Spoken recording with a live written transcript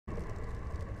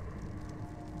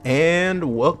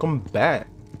And welcome back.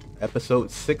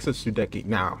 Episode 6 of Sudeki.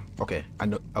 Now, okay, I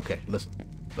know. Okay, listen.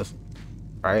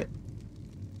 Alright?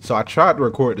 So I tried to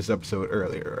record this episode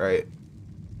earlier, right?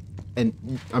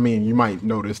 And, I mean, you might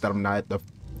notice that I'm not at the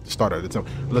start of the time.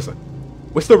 Listen,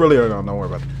 we're still really early on, don't worry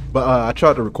about it. But I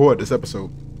tried to record this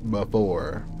episode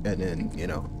before, and then, you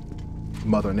know,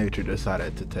 Mother Nature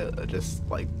decided to just,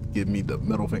 like, give me the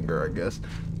middle finger, I guess.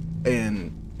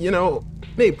 And, you know,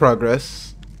 made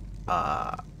progress.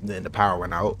 Then the power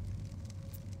went out.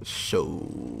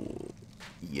 So,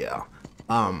 yeah.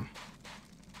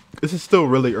 This is still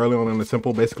really early on in the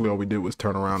temple. Basically, all we did was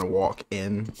turn around and walk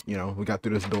in. You know, we got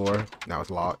through this door. Now it's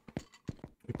locked.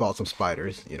 We fought some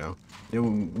spiders, you know.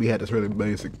 Then we had this really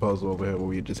basic puzzle over here where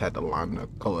we just had to line the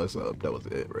colors up. That was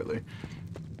it, really.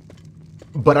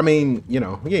 But, I mean, you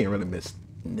know, we ain't really missed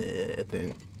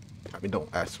nothing. I mean, don't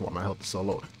ask why my health is so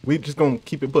low. We just gonna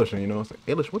keep it pushing, you know. It's like,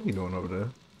 Ailish, what are you doing over there?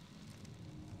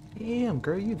 Damn,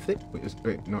 girl, you thick.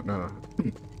 Wait, no.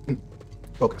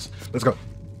 Focus. Let's go. All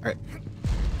right.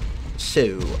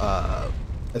 So,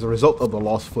 as a result of the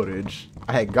lost footage,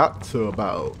 I had got to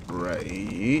about right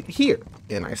here,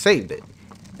 and I saved it.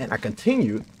 And I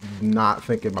continued not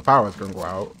thinking my power was gonna go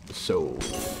out. So,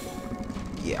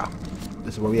 yeah,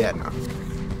 this is where we at now.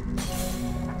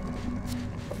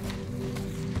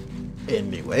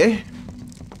 Anyway,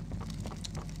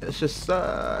 it's just,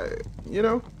 you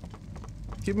know,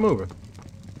 keep moving.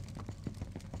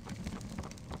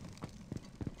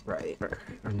 Right. I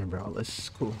remember all this.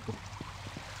 Cool.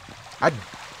 I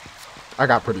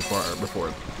got pretty far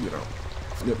before, you know.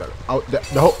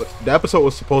 The episode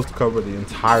was supposed to cover the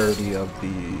entirety of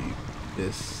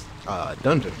this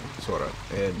dungeon, sort of,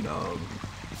 and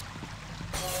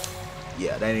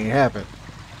yeah, that didn't happen.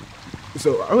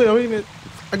 So I mean,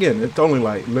 again, it's only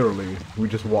like literally we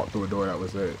just walked through a door, that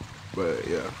was it. But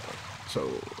yeah,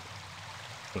 so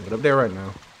bring it up there right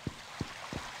now.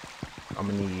 I'm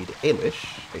gonna need Ailish.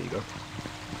 There you go.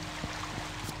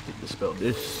 Need to spell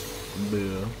this.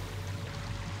 Bleh.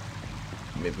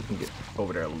 Maybe we can get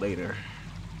over there later.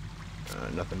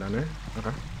 Nothing down there.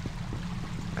 Okay.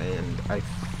 And I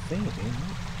think,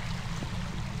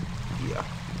 yeah,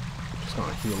 just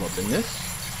gonna heal up in this.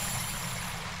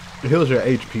 It heals your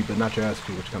HP, but not your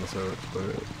SP, which kind of sucks.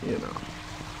 But you know,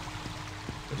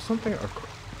 there's something.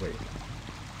 Wait.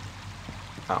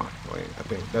 Oh, wait. I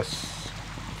think that's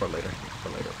for later. For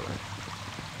later.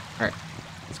 All right.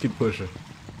 Let's keep pushing.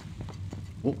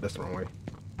 Oop, that's the wrong way.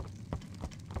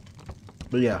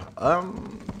 But yeah,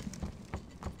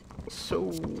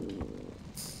 so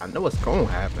I know what's gonna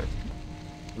happen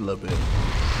a little bit.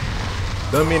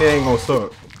 Doesn't mean it ain't gonna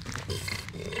suck.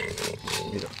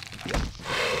 Yeah.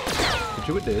 Hit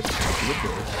you with this. Hit you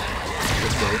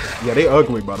with this. Yeah, they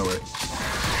ugly, by the way.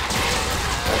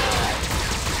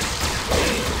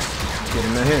 Get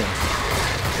in the hand.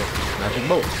 Magic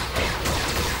bolt.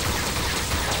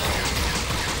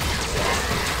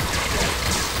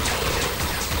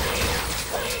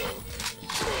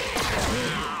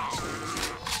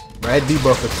 That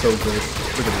debuff is so good.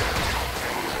 Look at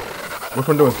this. We're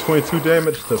from doing 22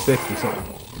 damage to 50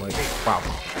 something. Like, wow.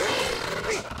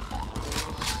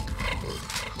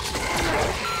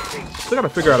 Still gotta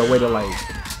figure out a way to, like,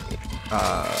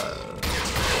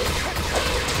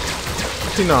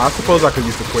 actually, no, I suppose I could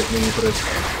use the quick menu for this.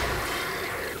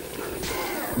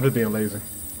 I'm just being lazy.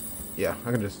 Yeah,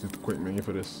 I can just use the quick menu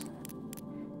for this.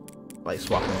 Like,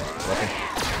 swapping.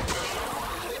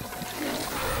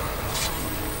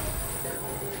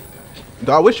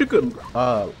 I wish you could,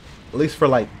 at least for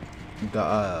like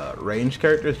the range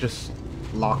characters, just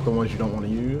lock the ones you don't want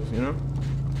to use, you know?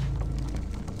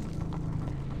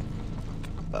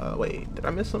 Wait, did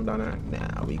I miss something down there?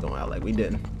 Nah, we going out like we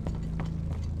didn't.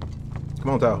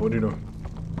 Come on, Tao, what are you doing?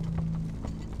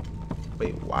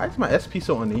 Wait, why is my SP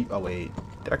so uneven? Oh, wait,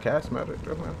 did I cast magic?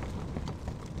 Oh,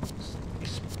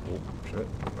 shit.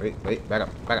 Wait, back up.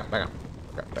 There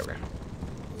we go.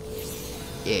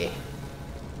 Yeah.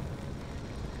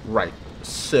 Right,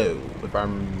 so if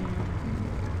I'm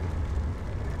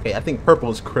okay, I think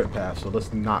purple is crit path, so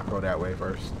let's not go that way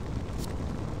first.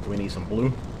 We need some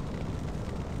blue.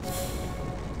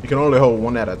 You can only hold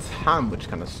one at a time, which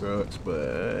kind of sucks,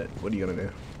 but what are you gonna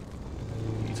do?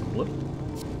 Need some blue.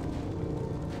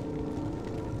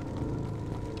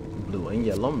 Blue and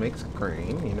yellow makes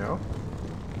green, you know.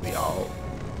 We all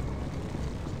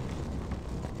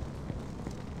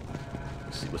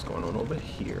see what's going on over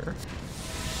here.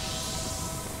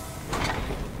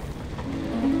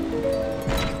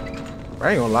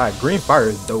 I ain't gonna lie, green fire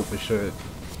is dope as shit.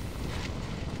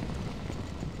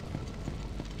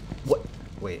 What?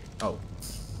 Wait, oh.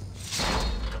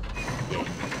 Yeah.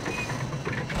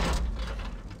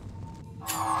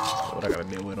 what I gotta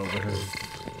deal with over here.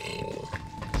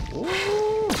 Ooh.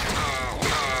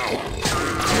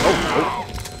 Oh.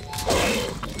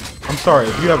 I'm sorry,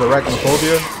 if you have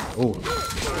arachnophobia,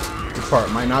 this part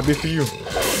might not be for you.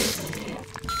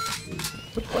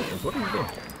 What questions? What are you doing?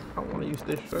 I don't want to use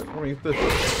this shirt. I want to use this shirt.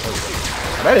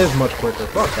 Oh, that is much quicker.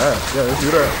 Fuck that. Yeah, let's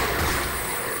do that.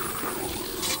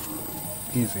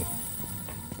 Easy.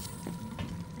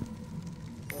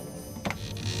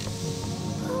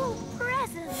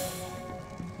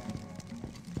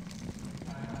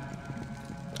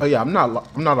 Oh yeah, I'm not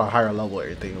a higher level or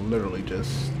anything. I'm literally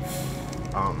just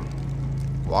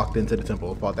walked into the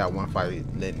temple, fought that one fight,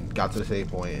 and then got to the save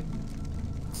point.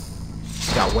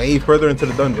 Got way further into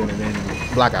the dungeon and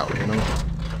then blackout, you know?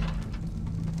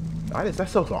 Why is that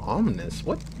so ominous?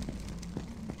 What?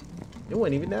 It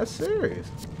wasn't even that serious.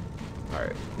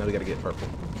 Alright, now we gotta get purple.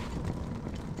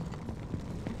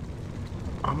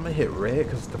 I'm gonna hit red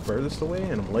because it's the furthest away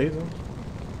and I'm lazy.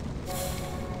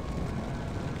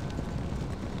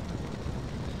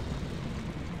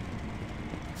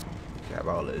 Grab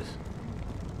all this.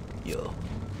 Yo.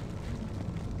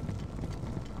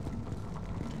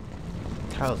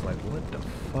 Kyle's like, what the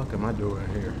fuck am I doing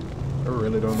here? I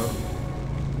really don't know.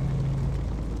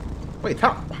 Wait,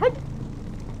 how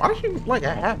why is she like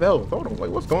at half health? Hold on, wait,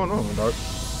 what's going on, dog?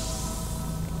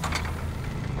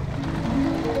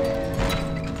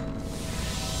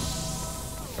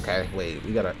 Okay, wait,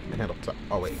 we gotta handle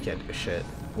oh wait, you can't do shit.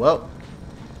 Well,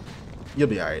 you'll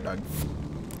be alright, dog.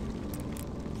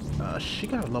 She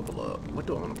gotta level up. What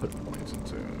do I want to put points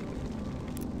into?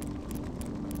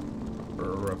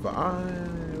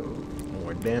 Revive.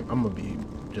 More damn. I'm gonna be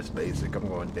just basic. I'm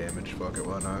going damage. Fuck it,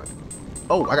 why not?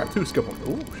 Oh, I got 2 skill points.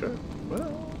 Oh, shit.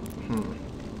 Well,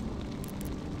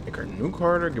 make her new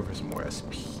Carter. Give her some more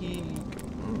SP.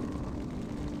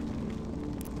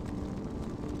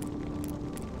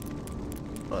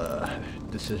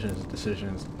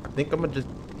 Decisions. I think I'm gonna just.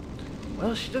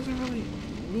 Well, she doesn't really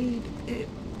need it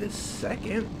this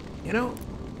second. You know,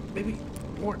 maybe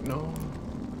more. No.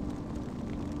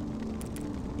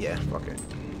 Yeah, fuck it.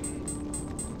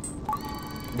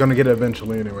 Gonna get it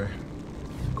eventually anyway.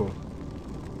 Cool.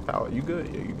 How you good?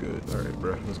 Yeah, you good. All right,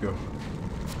 bro. Let's go.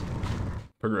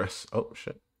 Progress. Oh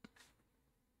shit.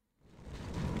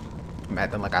 I'm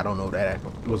acting like I don't know that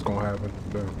what's gonna happen.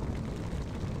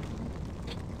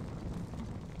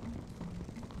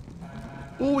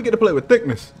 Ooh, we get to play with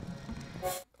thickness.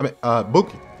 I mean,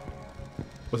 Buki.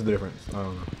 What's the difference? I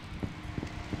don't know.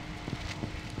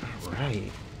 All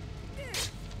right.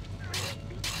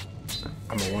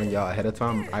 I'm gonna warn y'all ahead of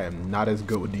time. I am not as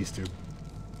good with these two.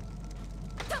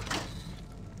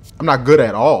 I'm not good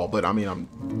at all, but I mean, I'm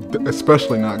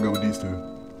especially not good with these two.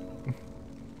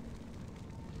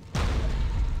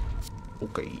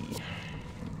 Okay.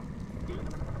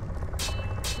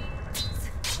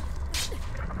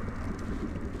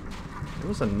 There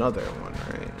was another one,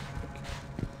 right?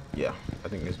 Yeah, I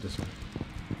think it's this one.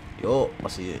 Yo, I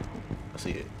see it. I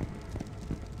see it.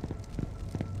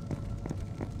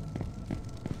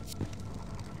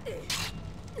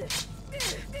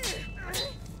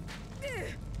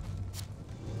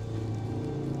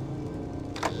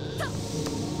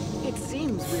 It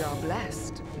seems we are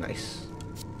blessed. Nice.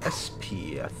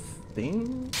 SP, I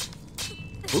think.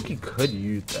 Buki could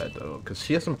use that though, because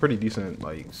she has some pretty decent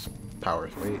like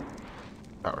powers. Wait.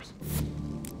 Powers.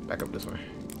 Back up this way.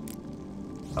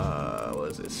 What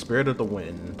is it? Spirit of the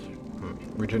Wind.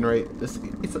 Regenerate. This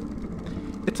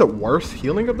it's a worse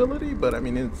healing ability, but I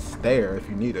mean it's there if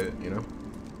you need it, you know.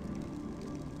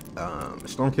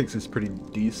 Storm Kicks is pretty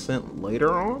decent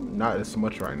later on, not as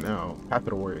much right now. Path of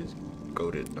the Warrior is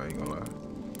goated, I ain't gonna lie.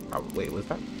 Oh, wait, was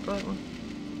that the right one?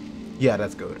 Yeah,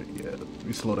 that's goated. Yeah,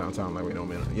 we slow down time like we don't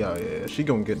mean it. Yeah, she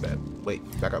gonna get that. Wait,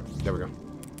 back up. There we go.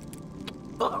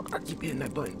 Oh, I keep hitting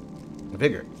that button.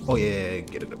 Vigor. Oh yeah,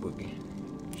 get it to Buki.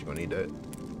 She gonna need that.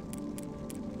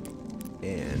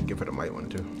 And give her the might one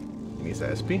too. He needs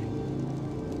that SP.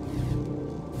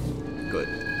 Good.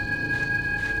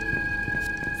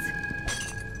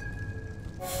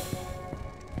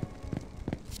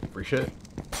 Free shit.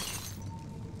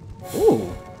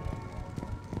 Ooh.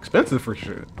 Expensive free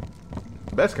shit.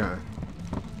 Best kind.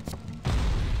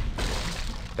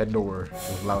 That door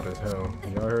was loud as hell.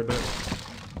 Y'all heard that?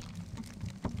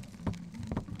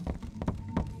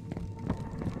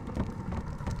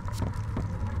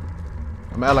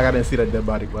 I'm mad like I didn't see that dead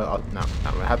body. Well, no,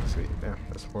 I'm gonna have to see it. Damn,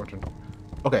 that's unfortunate.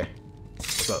 Okay,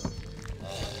 what's up?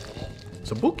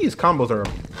 So Buki's combos are a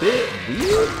bit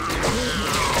weird.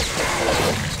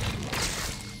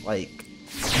 Like,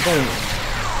 I'm going to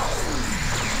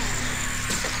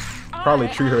probably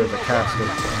treat her as a caster.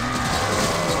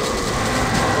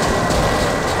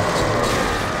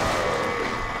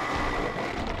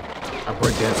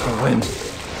 Breakdance can win.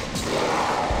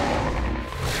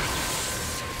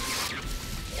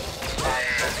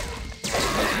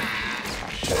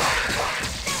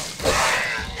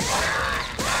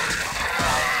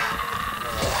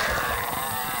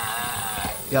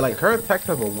 Yeah, like her attacks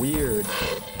have a weird.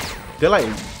 They're like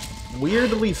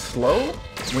weirdly slow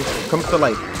when it comes to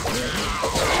like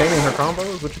chaining her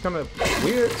combos, which is kind of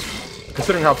weird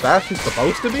considering how fast she's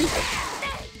supposed to be.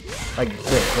 Like,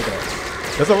 yeah, look at that.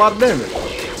 That's a lot of damage.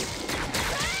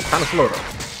 Kind of slow though.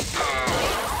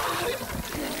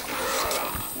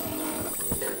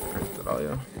 Oh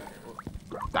yeah.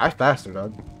 Die faster,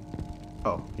 dog.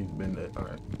 Oh, he's been dead. All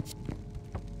right.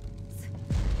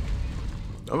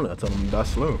 I'm not telling him to die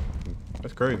slow.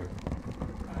 That's crazy.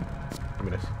 Give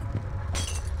me this.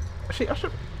 Actually, I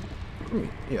should.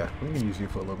 Let me use you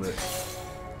for a little bit.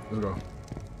 Let's go.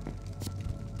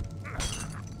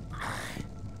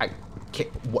 I can't.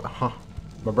 What? Huh?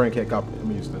 My brain can't copy it. Let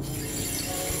me use this.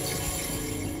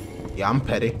 Yeah, I'm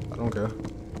petty. I don't care.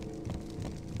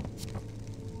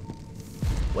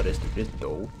 What is this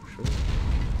though? Sure.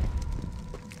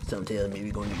 Some tells me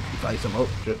we're gonna need to fight some. Oh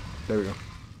shit! There we go.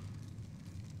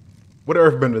 What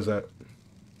earthbender's at?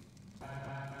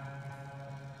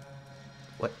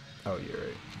 What? Oh, you're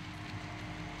right.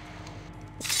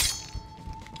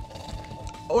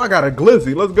 Oh, I got a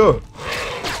glizzy. Let's go.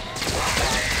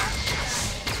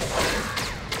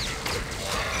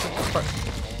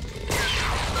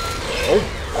 Oh.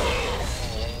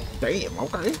 Damn,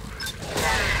 okay.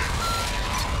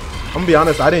 I'm gonna be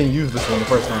honest, I didn't use this one the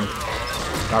first time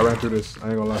I ran through this. I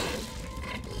ain't gonna lie.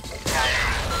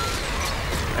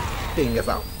 Thing is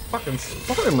a fucking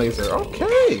spine laser.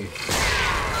 Okay.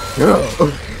 Yeah.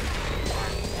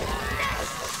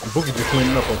 Boogie just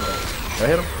cleaning up over there. Did I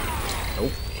hit him?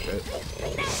 Nope.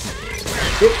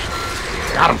 Shit.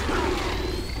 Got him.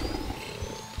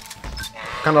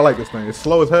 Kind of like this thing. It's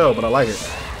slow as hell, but I like it.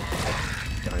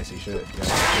 I ain't see shit. Yeah.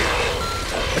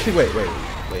 Actually, wait.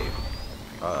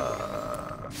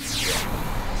 Let's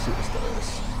see what this does.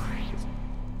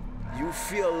 You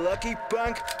feel lucky,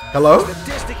 punk? Hello?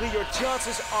 Statistically, your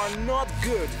chances are not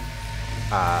good.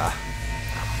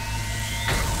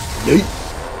 Yeet.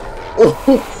 Oh.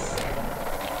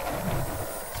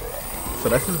 So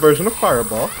that's his version of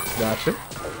Fireball. Gotcha.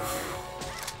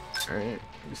 Alright,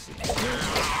 let me see.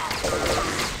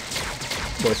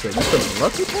 Boy said, you feeling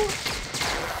lucky, boy?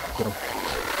 Get him.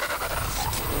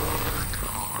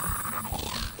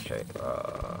 Okay,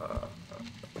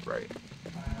 right.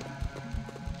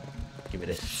 Give me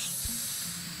this.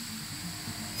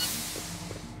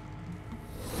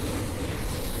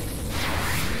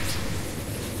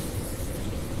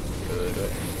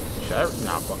 Good. Should I?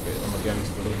 Nah, fuck it. I'm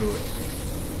against it. Let's do it.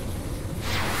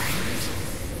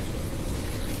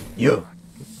 Yeah.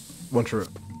 One trip.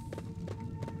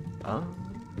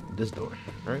 This door,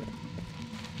 right?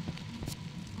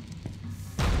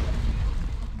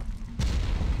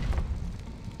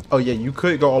 Oh yeah, you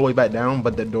could go all the way back down,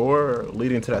 but the door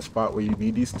leading to that spot where you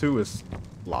need these two is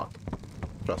locked.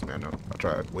 Trust me, I know. I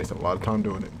tried, wasted a lot of time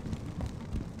doing it.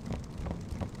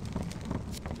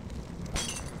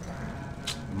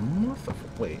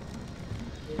 Wait.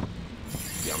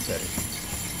 Yeah, I'm petty.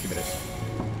 Give me this.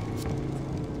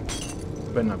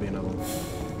 Better not be another one.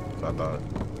 So I thought.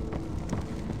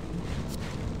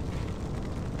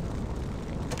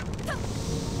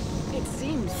 It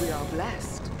seems we are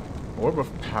blessed. Orb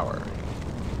of power.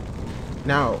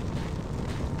 Now.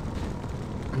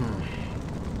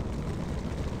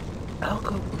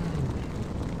 Elko.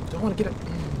 Don't want to get it.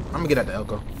 I'm gonna get at the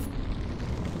Elko.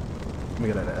 Let me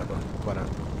get at the Elko. Why not?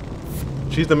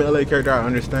 She's the melee character. I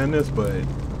understand this, but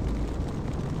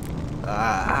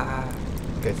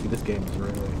okay. See, this game is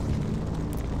really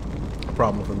a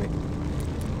problem for me.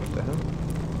 What the hell?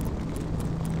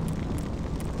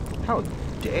 How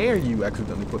dare you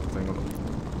accidentally put the thing on?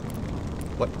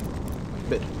 What?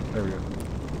 Bitch. There we go.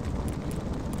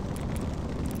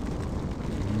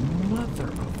 Mother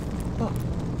of fuck.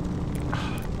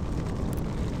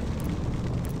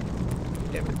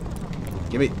 Damn it.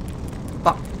 Give me.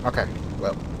 Fuck. Okay.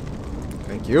 Well.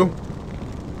 Thank you.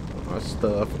 My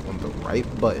stuff on the right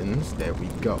buttons. There we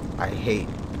go.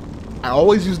 I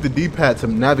always use the D-pad to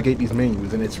navigate these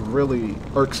menus, and it's really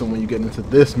irksome when you get into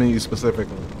this menu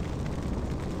specifically.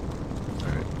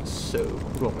 Alright, so,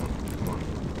 who do I want? Come on.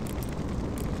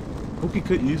 Pookie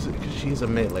could use it because she's a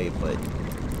melee, but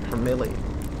her melee.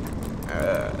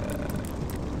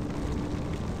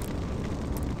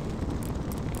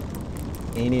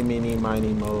 Eeny, meeny,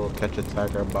 miny, mo, catch a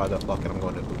tiger by the fucking. I'm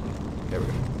going to Pookie. There we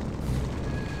go.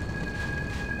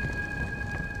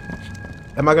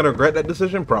 Am I gonna regret that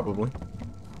decision? Probably.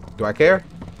 Do I care?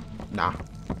 Nah.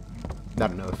 Not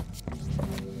enough.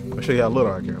 I'll show you how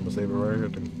little I care. I'm gonna save it right here.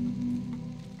 Too.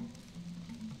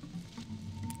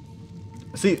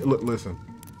 See, look, listen.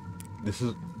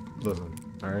 Listen,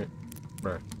 alright?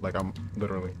 Bruh, like I'm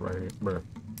literally right here. Bruh.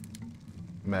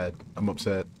 Mad. I'm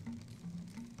upset.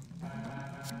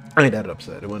 I ain't that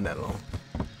upset. It wasn't that long.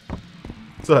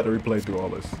 Still had to replay through all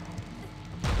this.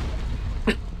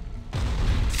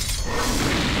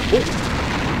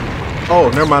 Oh,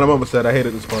 never mind. I'm upset. I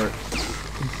hated this part.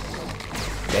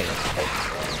 Damn.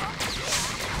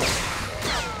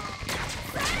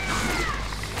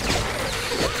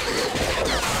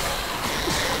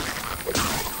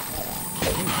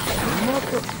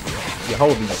 You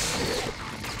hold these.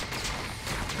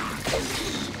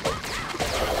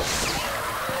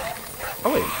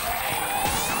 Oh wait.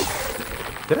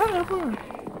 Did I ever?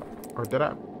 Or did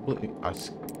I?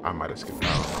 I might have skipped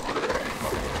out.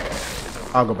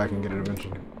 I'll go back and get it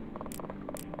eventually.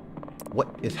 What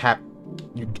is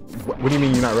you? What do you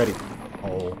mean you're not ready?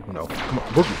 Oh no! Come on,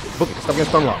 Boogie, stop getting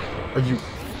stun locked. Are you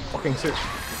fucking serious?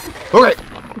 Okay.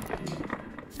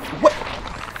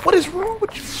 What is wrong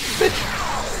with you, bitch?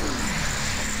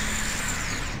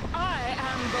 I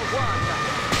am the one.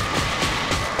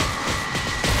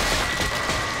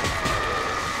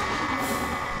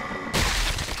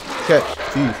 Catch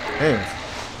these hands.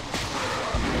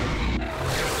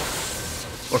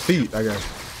 Or feet, I guess.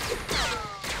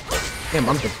 Damn,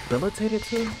 I'm debilitated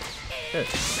too? Shit.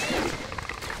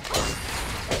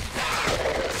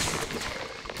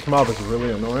 This mob is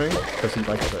really annoying because he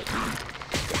likes it.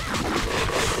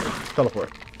 Teleport.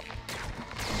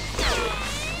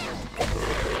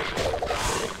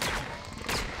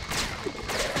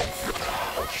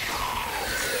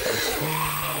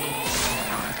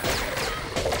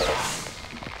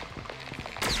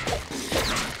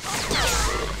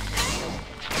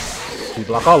 You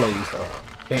block all of these stuff.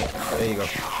 Damn, there you go.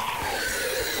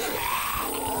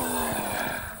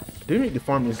 Do need to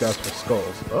farm these guys for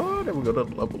skulls. Oh, there we go to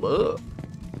level up.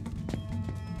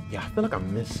 Yeah, I feel like I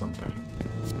missed something.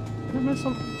 Did I miss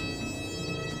something?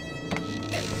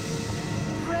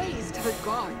 Praise to the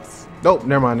gods. Nope,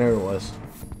 never mind, there it was.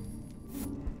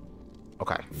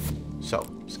 Okay. So,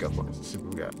 skill points. Let's see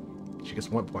what we got. She gets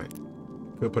 1 point.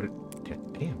 We'll put it.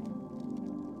 Damn.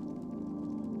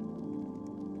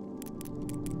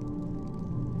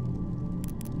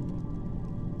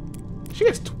 She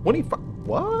gets 25.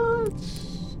 What?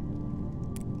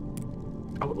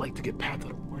 I would like to get Path of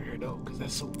the Warrior though, because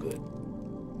that's so good.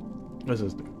 What's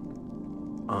this do?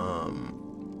 I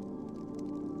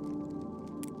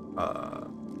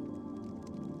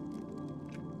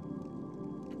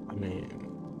mean,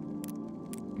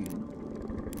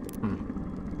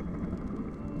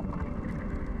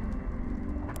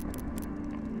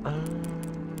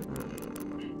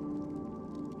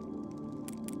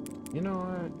 you know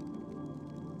what?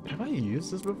 Have I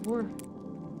used this before?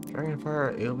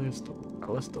 Dragonfire, Alias,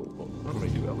 Alice the Wolf. I'm gonna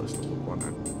do Alice the Wolf on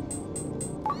that.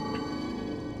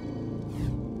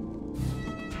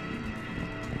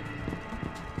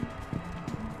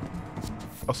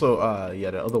 Also,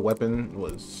 yeah, the other weapon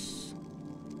was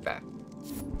that.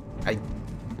 I'm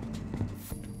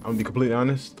gonna be completely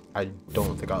honest. I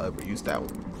don't think I'll ever use that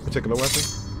particular weapon.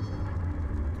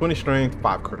 20 strength,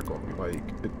 5 critical. Like,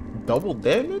 double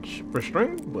damage for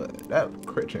strength, but that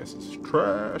crit chance is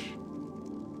trash.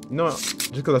 You know,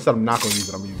 just because I said I'm not gonna use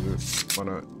it, I'm gonna use it. Why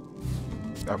not?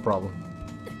 Got a problem.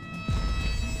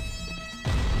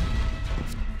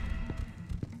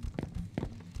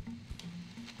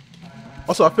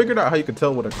 Also, I figured out how you can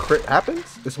tell when a crit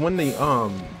happens. It's when the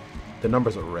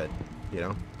numbers are red. You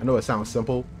know, I know it sounds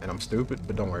simple and I'm stupid,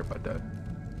 but don't worry about that.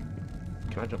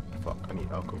 Can I jump? Fuck, I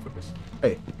need alcohol for this.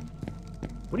 Hey,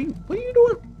 what are you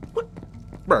doing? What,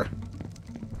 bruh?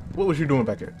 What was you doing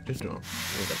back here? Just jump.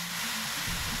 Okay.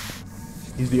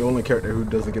 He's the only character who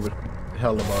doesn't give a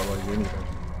hell about like anything.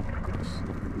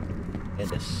 And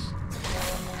this.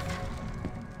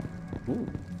 Ooh.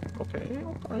 Okay,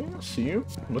 I see you.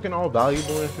 Looking all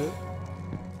valuable and shit.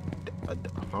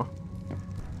 Huh?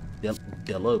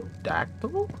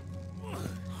 Pterodactyl?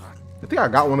 I think I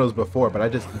got one of those before, but I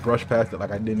just brushed past it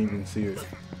like I didn't even see it.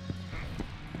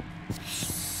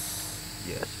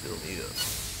 Yeah, still me up.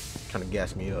 Trying to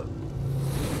gas me up.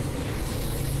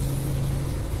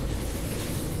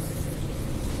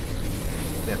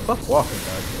 Man, fuck walking,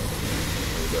 guys.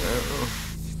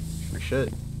 Free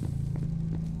shit.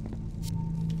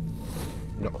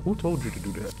 No, who told you to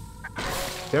do that?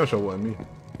 Damn sure wasn't me.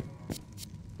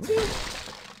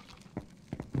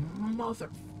 Motherfucker.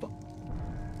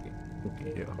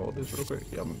 Yeah, hold this real quick.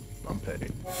 Yeah, I'm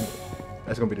petty.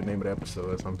 That's gonna be the name of the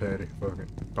episode. As I'm petty. Fuck it.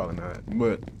 Probably not,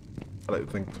 but I like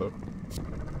to think so.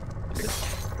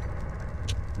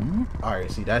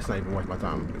 Alright, see, that's not even worth my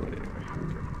time to do it anyway.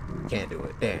 Can't do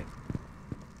it. Damn.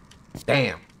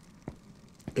 Damn.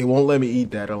 It won't let me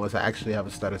eat that unless I actually have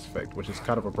a status effect, which is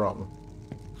kind of a problem.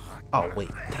 Oh, wait.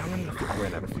 Did I run out of fuel? I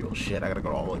ran out of fuel. Shit, I gotta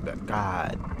go all the way back.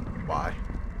 God. Why?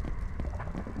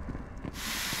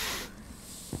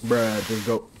 Bruh, just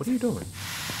go. What are you doing?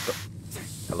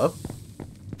 Hello?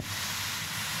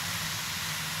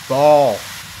 Fall.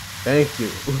 Thank you.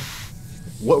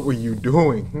 What were you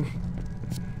doing?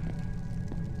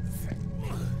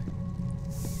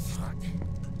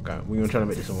 God, we're gonna try to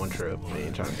make this in one trip. We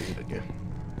ain't trying to do it again.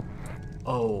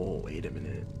 Oh, wait a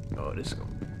minute. Oh, this is gonna...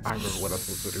 I remember what I was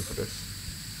supposed to do for this.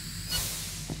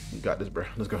 You got this, bro.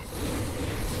 Let's go.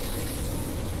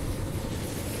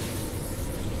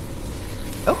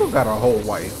 Elko got a whole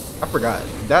wife. I forgot.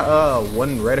 That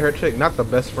one red hair chick, not the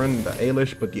best friend, the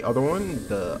Ailish, but the other one,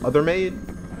 the other maid.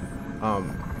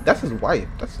 That's his wife.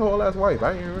 That's his whole ass wife.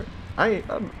 I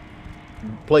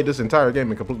played this entire game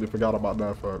and completely forgot about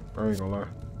that fuck. I ain't gonna lie.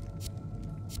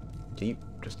 Can you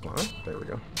just climb? There we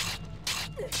go.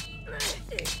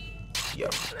 Yo.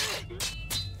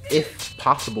 If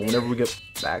possible, whenever we get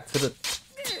back to the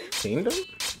kingdom,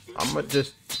 I'ma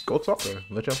just go talk to her.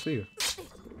 Let y'all see her.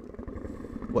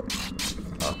 What?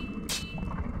 Oh.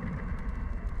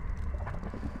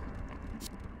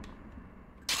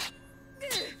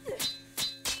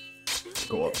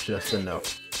 Go up just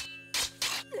enough.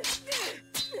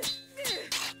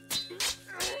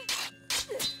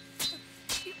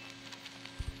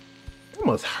 It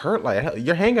must hurt like hell.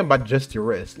 You're hanging by just your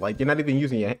wrist. Like, you're not even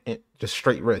using your just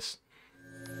straight wrist.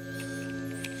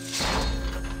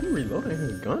 You reloading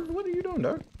his gun? What are you doing,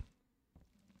 dog?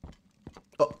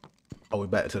 Oh, we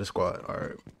back to the squad.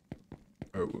 Alright.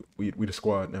 We the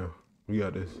squad now. We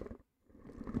got this.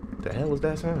 The hell was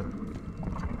that sound?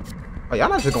 Oh, y'all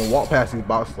not just gonna walk past these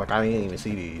boxes like I ain't even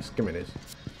see these. Give me this.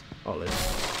 Oh, let's.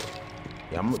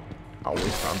 Yeah, I'll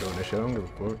waste time doing this shit. I don't give a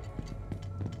fuck.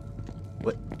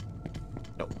 What?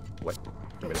 No. What?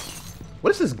 Give me this.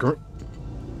 What is this green?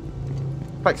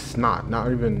 Like snot.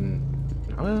 Not even.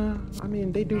 I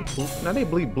mean, they do. Now they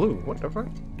bleed blue. What the fuck?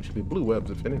 It should be blue webs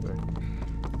if anything.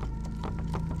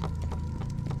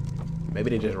 Maybe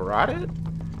they just rotted?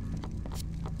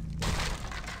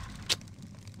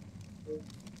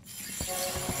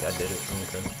 Yeah, I did it.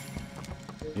 Okay.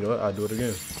 You know what? I'll do it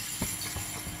again.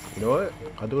 You know what?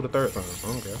 I'll do it a third time.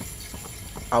 Okay.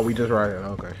 Oh, we just rotted.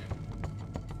 Okay.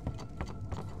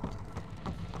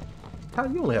 How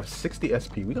you only have 60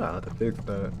 SP? We gotta have to fix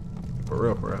that. For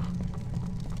real, for real.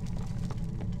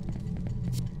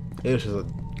 It's just a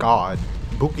god.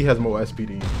 Buki has more SP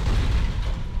than you.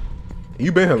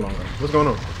 You been here longer. What's going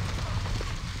on?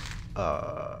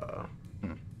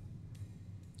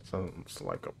 Sounds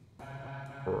like a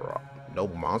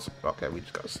noble monster. Okay, we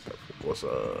just got stuff. What's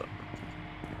up?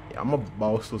 Yeah, I'm a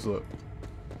boss. What's up?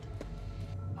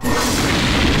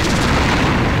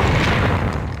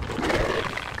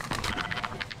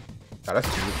 Oh, that's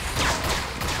cute.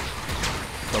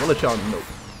 So I'm gonna let y'all know.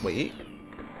 Wait.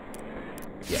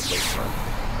 Yeah, wait.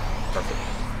 Perfect.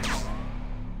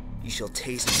 You shall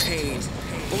taste pain.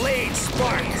 Blade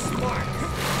spark.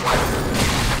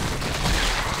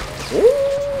 Ooh.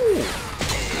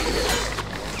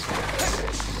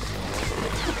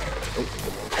 Oh.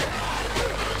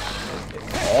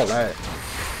 All that.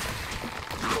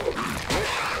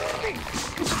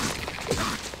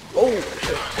 Oh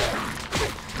shit.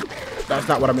 That's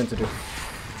not what I meant to do.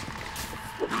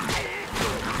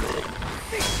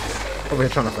 Over here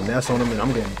trying to finesse on him and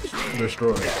I'm getting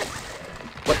destroyed.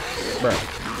 What? Bruh.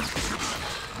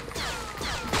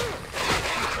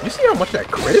 You see how much that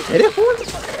crit hit it for?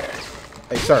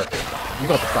 Hey, sir. You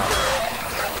got to stop.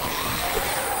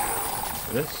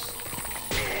 This.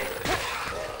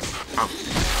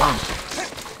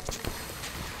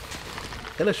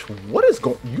 Hellish, what is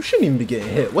going? You shouldn't even be getting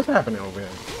hit. What's happening over here?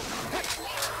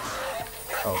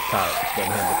 Oh, Todd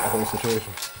doesn't handle the whole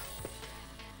situation.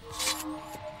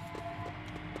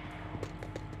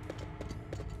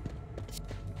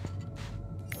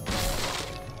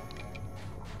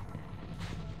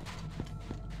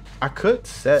 I could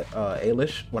set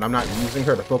Ailish when I'm not using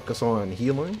her to focus on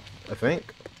healing, I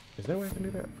think. Is there a way I can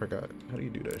do that? I forgot. How do you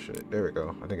do that shit? There we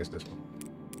go. I think it's this one.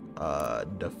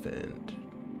 Defend.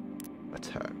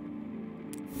 Attack.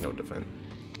 No defend.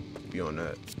 Be on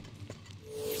that.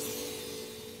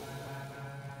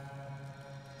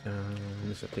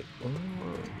 Is it take one?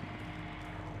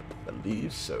 I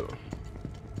believe so.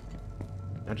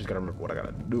 I just gotta remember what I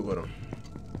gotta do with them.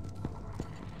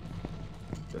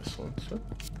 This one too.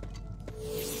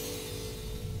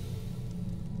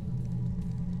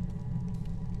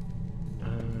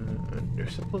 They're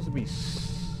supposed to be.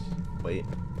 Wait.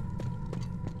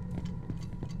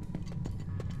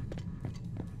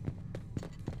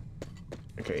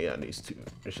 Okay, yeah, these two.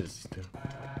 It's just these two.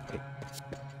 Wait.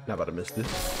 Not about to miss this.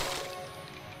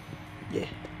 Yeah.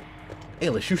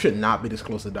 Alice, you should not be this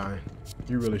close to dying.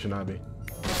 You really should not be.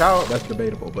 Child, that's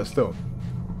debatable, but still.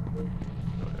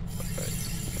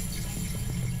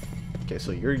 Okay,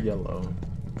 so you're yellow,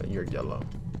 and you're yellow.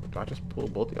 Do I just pull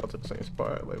both of y'all to the same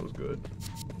spot? Like, it was good.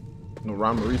 No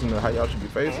rhyme or reason to how y'all should be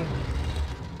facing?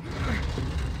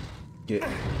 Get.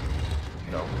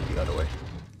 No, the other way.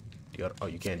 The other. Oh,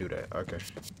 you can't do that. Okay.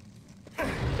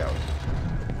 Go.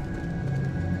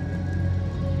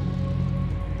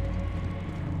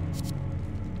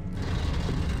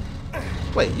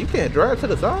 Wait, you can't drive to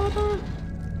the side, huh?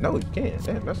 No, you can't.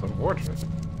 Damn, that's unfortunate.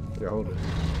 Yeah, hold it.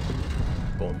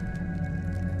 Boom.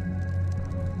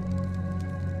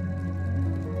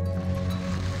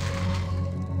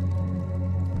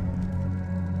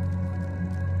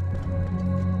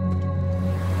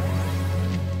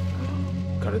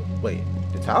 Got it. Wait,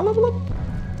 did Tal level up?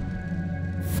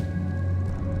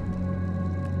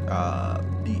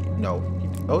 No.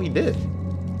 Oh, he did.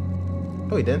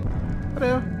 Oh, he didn't. What the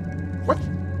hell? What?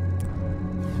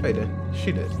 Wait, then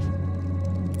she did.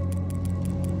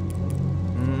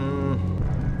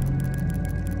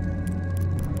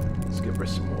 Let's give her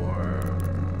some more.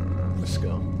 Let's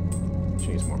go. She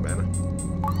needs more mana.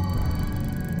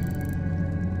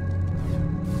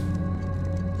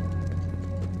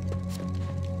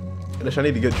 Unless I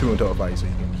need to get you into a fight so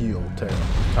you can heal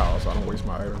Tal, so I don't waste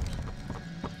my items.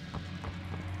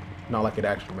 Not like it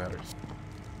actually matters.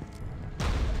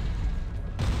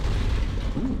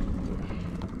 Ooh.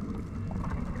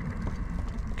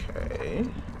 Okay.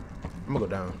 I'm gonna go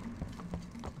down.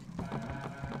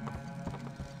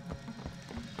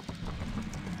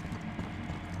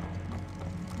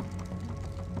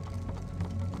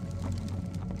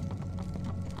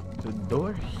 The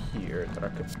door here that I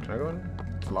could. Can I go in?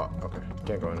 It's locked. Okay.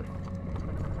 Can't go in there.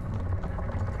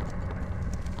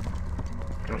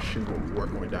 That shit will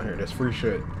work going down here. There's free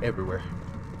shit everywhere.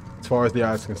 As far as the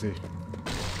eyes can see.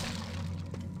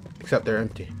 Except they're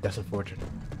empty. That's unfortunate.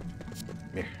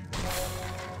 Here.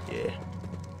 Yeah.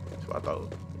 That's what I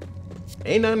thought.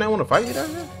 Ain't nothing that want to fight me down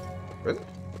here? Really?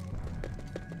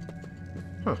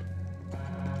 Huh.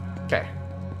 Okay.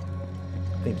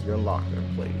 I think you're locked in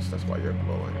place. That's why you're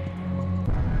glowing.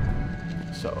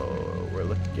 So we're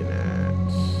looking at.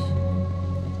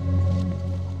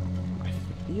 I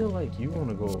feel like you want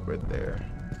to go over there.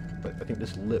 But I think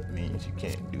this lip means you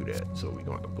can't do that, so we're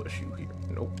going to push you here.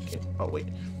 Nope, can't. Oh, wait.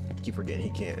 Keep forgetting he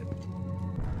can't.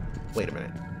 Wait a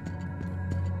minute.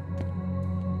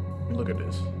 Look at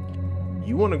this.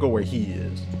 You want to go where he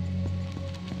is.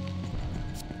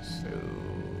 So,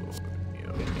 you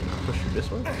know, maybe I'll push you this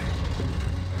way.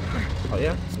 Oh,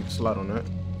 yeah? You can slide on that.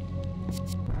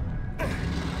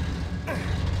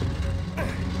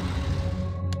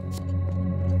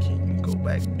 Can you go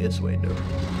back this way, though?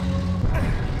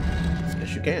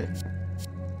 Yes, you can.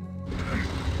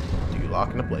 Do you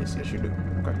lock into place? Yes, you do.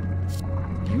 Okay.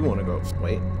 You want to go?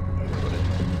 Wait.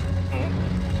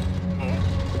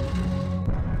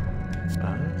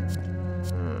 Alright.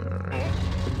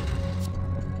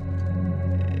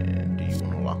 And do you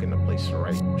want to lock into place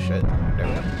right? Shit. There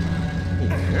we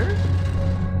go. Here.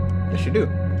 Yes, you do.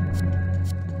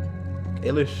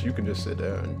 Alice, you can just sit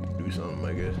there and do something,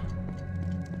 I guess.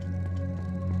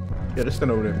 Yeah, just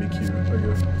stand over there and be cute, I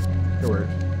guess. It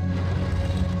works.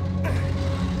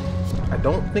 I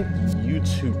don't think you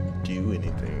two do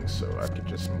anything, so I could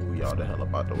just move y'all the hell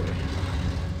up out the way.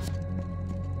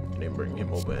 And then bring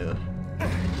him over here.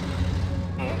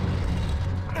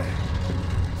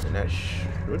 And that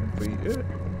should be it.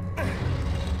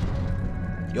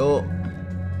 Yo.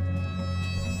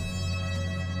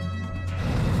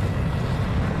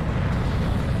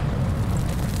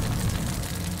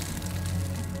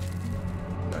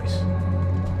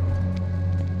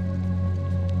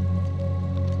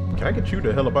 Can I get you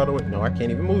the hell up out of the way? No, I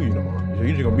can't even move you no more. You're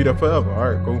just gonna be there forever.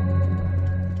 Alright, cool.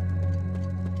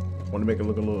 Want to make it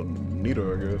look a little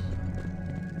neater, I guess.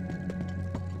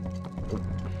 Oh.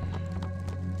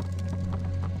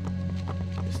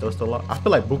 It's still locked. I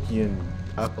feel like Buki and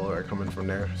Akloria are coming from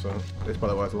there, so that's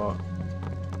probably why it's locked.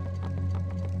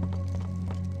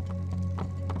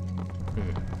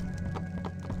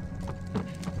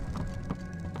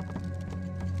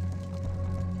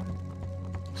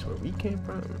 We came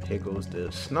from. Here goes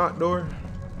the snot door.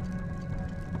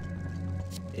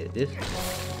 Yeah, this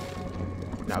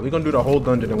Now we're gonna do the whole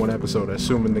dungeon in one episode,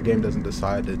 assuming the game doesn't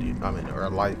decide to do, or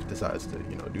life decides to,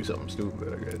 you know, do something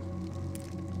stupid, I guess.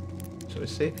 So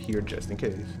it's safe here just in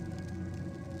case.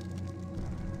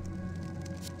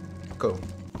 Cool.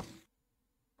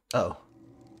 Oh.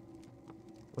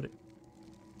 What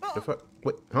the fuck?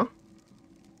 Wait, huh?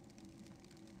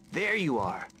 There you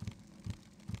are.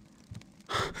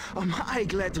 Am I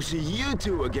glad to see you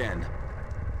two again?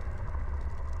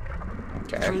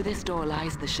 Okay. Through this door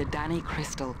lies the Shadani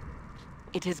crystal.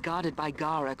 It is guarded by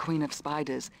Gara, Queen of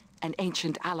Spiders, an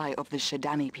ancient ally of the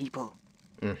Shadani people.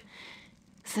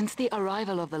 Since the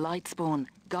arrival of the Lightspawn,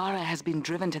 Gara has been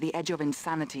driven to the edge of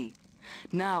insanity.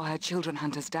 Now her children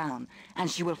hunt us down,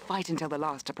 and she will fight until the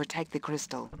last to protect the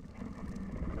crystal.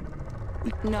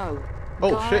 No.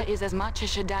 Oh, Gara shit. is as much a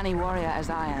Shadani warrior as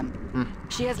I am.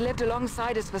 She has lived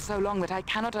alongside us for so long that I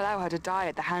cannot allow her to die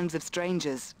at the hands of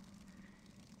strangers.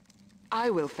 I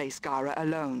will face Gara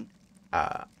alone.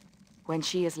 When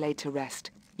she is laid to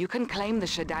rest, you can claim the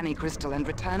Shadani crystal and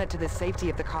return it to the safety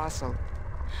of the castle.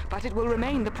 But it will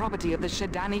remain the property of the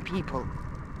Shadani people.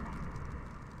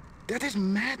 That is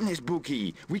madness,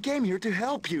 Buki. We came here to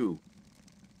help you.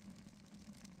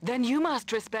 Then you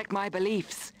must respect my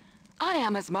beliefs. I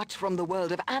am as much from the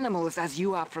world of animals as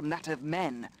you are from that of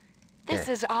men. This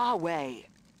is our way.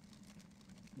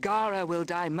 Gara will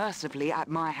die mercifully at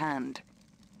my hand.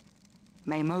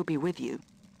 May Mo be with you.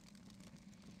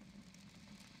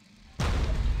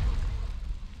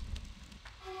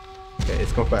 Okay,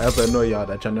 it's gonna forever annoy y'all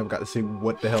that y'all never got to see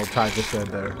what the hell Tiger said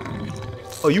there.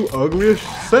 Oh, you ugly as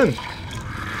sin.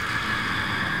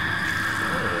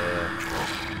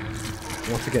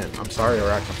 Once again, I'm sorry,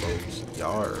 arachnophobes.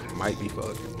 Y'all might be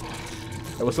fucked.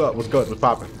 Hey, what's up? What's good? What's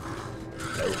poppin'?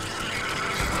 Hey.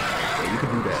 Yeah, you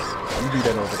can do that. You do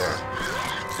that over there.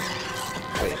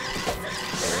 Wait.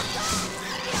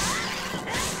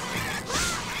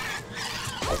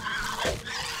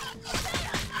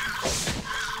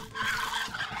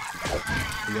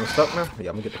 You gonna stuck now? Yeah,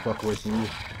 I'm gonna get the fuck away from you.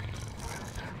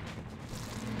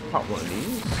 Pop one of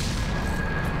these.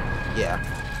 Yeah.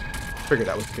 Figured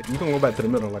that was good. You can go back to the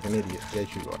middle like an idiot.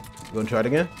 Yes, you are. You gonna try it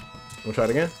again? You gonna try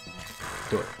it again?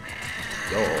 Do it.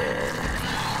 Yo.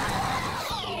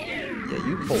 Yeah,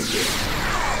 you hold it.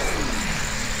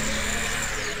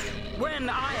 When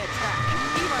I attack,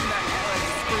 even the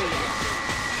herons scream.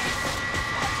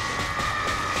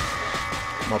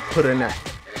 I'm gonna put in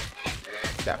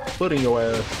that foot in your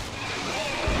ass.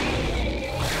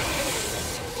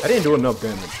 I didn't do enough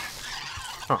damage.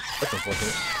 Huh, that's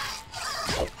unfortunate.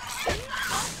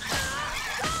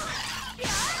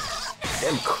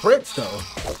 Them crits though.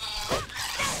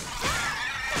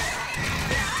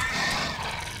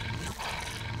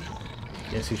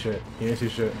 You ain't see shit. You ain't see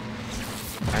shit.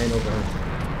 I ain't over here.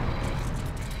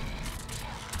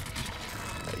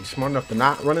 Are you smart enough to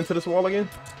not run into this wall again?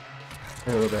 A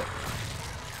little bit.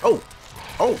 Oh!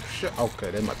 Oh shit.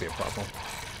 Okay, that might be a problem.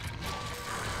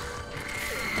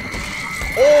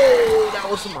 Oh, that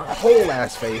was my whole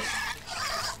ass face.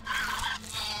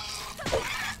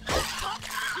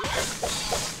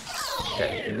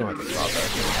 Okay, you're gonna have to stop that.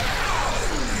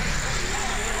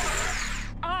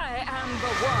 I am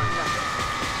the one.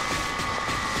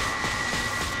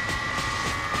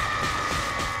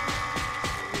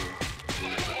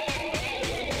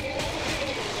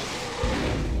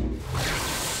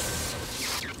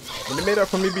 And they made up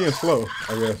for me being slow,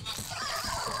 I guess.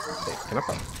 Hey, can I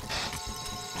pop?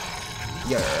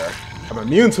 Yeah, I'm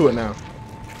immune to it now.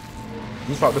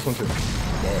 You pop this one too.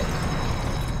 Yeah.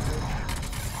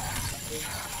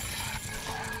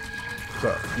 What's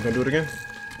up? You gonna do it again?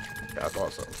 Yeah, I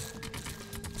thought so.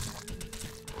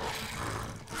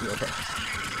 You gonna try?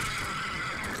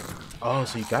 Oh,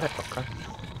 so you got it? Okay.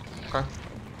 Okay.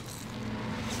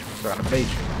 So I gotta bait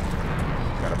you.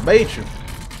 Gotta bait you.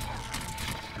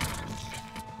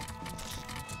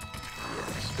 Yeah,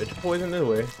 spit your poison this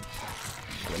way.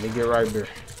 Let me get right there.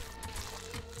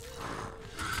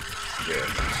 Yeah.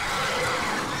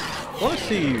 I want to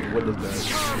see what this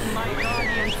does. Come, my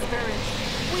guardian spirit.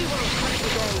 We will hunt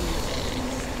again.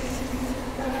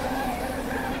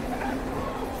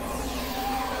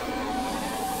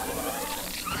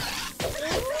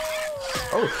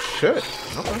 Oh shit.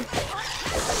 Okay.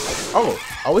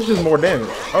 Oh, it's just more damage.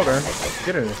 Okay.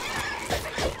 Get in there.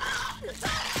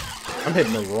 I'm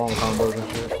hitting the wrong combos and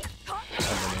shit.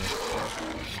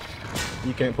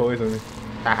 You can't poison me.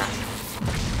 Haha.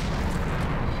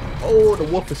 Oh, the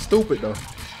wolf is stupid though.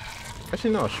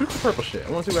 Actually, no. Shoot the purple shit.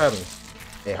 I want to see what happens.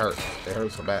 It hurts. It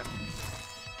hurts so bad.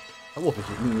 That wolf is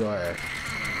just eating your ass.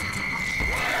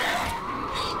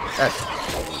 That's.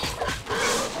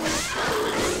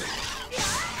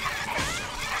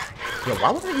 Yo,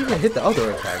 why would I even hit the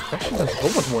other attack? That shit does so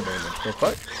much more damage. The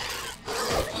fuck?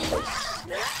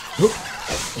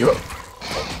 Yup.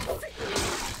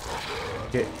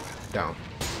 Get down.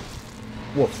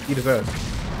 Wolf, eat his ass.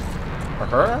 Or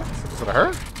her ass? Is it a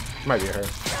her? Might be a her.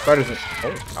 Spiders in.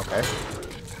 Oh, okay.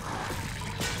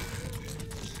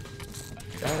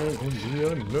 That ain't gonna be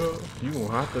enough. You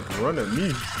gonna have to run at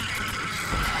me.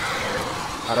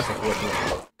 Ah, that's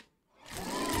unfortunate.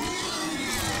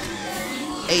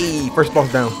 Hey, first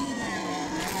boss down.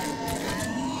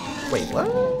 Wait, what?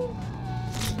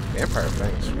 Vampire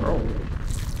Fangs. Oh.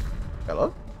 Hello?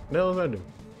 What the hell does that do?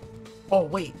 Oh,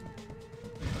 wait.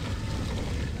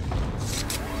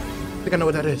 I think I know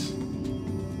what that is.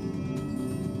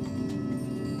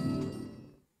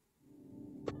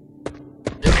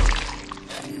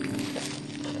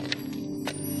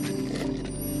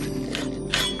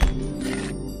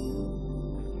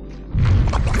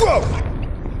 Whoa!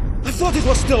 I thought it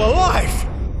was still alive!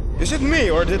 Is it me,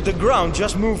 or did the ground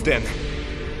just move then?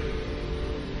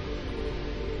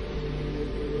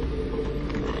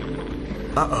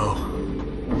 Uh-oh.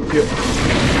 Yeah.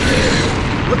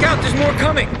 Look out, there's more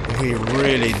coming! We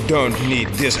really don't need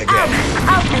this again.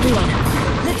 Out, everyone!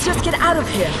 Let's just get out of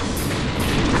here!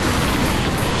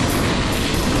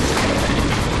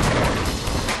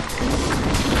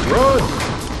 Run!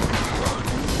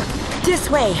 This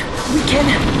way! We can...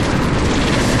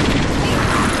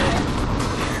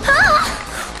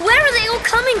 Ah! Where are they all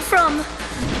coming from?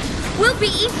 We'll be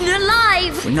eaten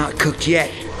alive! We're not cooked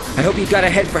yet. I hope you gotta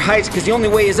head for heights, because the only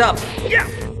way is up. Yeah!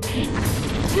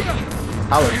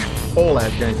 Alex, whole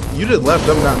ass gang. You just left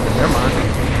them down there. Never mind.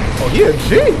 Oh, he a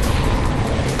G!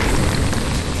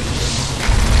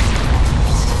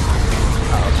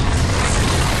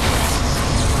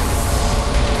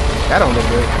 That don't look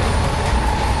good.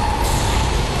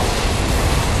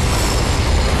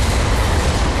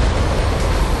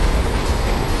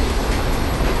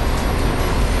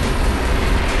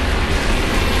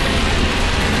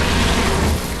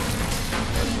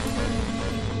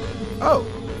 Oh.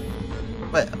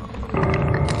 Well.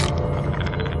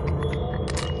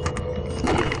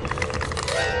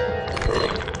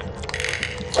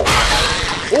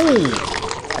 Oh.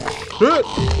 Shit.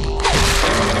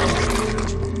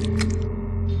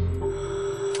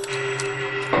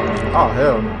 Oh,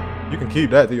 hell no. You can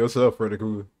keep that to yourself, Freddy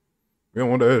Krueger. We don't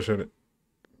want that shit in it.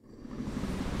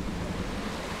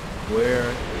 Where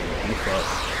the fuck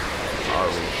are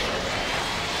we?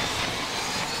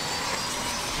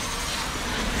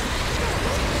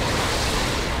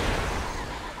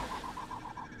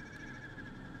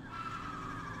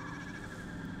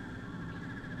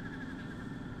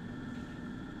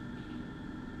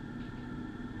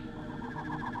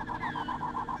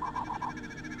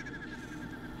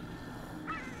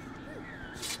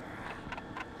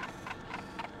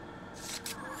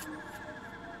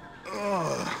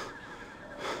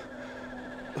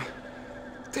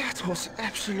 That was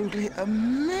absolutely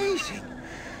amazing.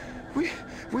 We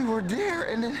were there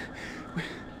and then...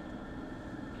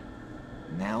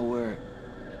 Now we're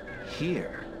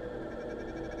here.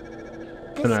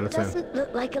 This Doesn't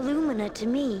look like Illumina to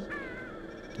me.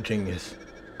 Genius.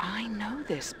 I know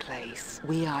this place.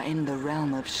 We are in the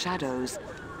realm of shadows,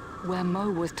 where Mo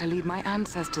was to lead my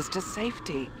ancestors to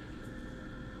safety.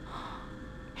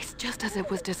 It's just as it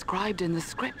was described in the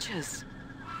scriptures.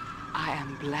 I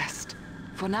am blessed,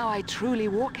 for now I truly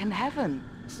walk in heaven.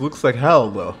 This looks like hell,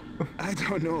 though. I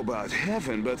don't know about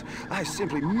heaven, but I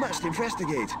simply must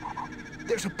investigate.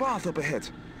 There's a path up ahead.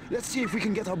 Let's see if we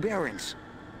can get our bearings.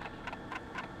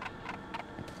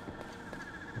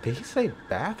 Did he say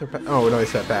bath or bath? Oh, no, he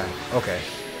said bath. Okay.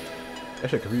 That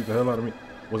shit confused the hell out of me.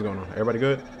 What's going on? Everybody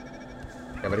good?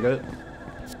 Everybody good?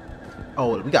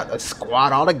 Oh, we got the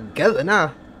squad all together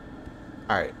now.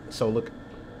 Alright, so look.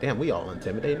 Damn, we all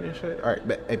intimidating and shit. Alright,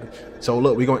 so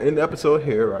look, we're going to end the episode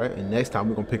here, right? And next time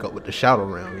we're going to pick up with the shadow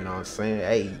realm, you know what I'm saying?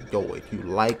 Hey, yo, if you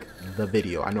like the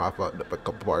video, I know I fucked up a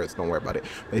couple parts, don't worry about it.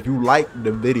 But if you like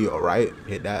the video, right,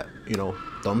 hit that, you know,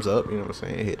 thumbs up, you know what I'm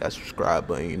saying? Hit that subscribe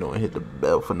button, you know, and hit the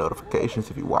bell for notifications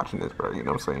if you're watching this, bro. You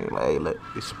know what I'm saying? Like, hey, let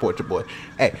support your boy.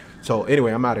 Hey, so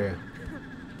anyway, I'm out of here.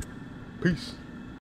 Peace.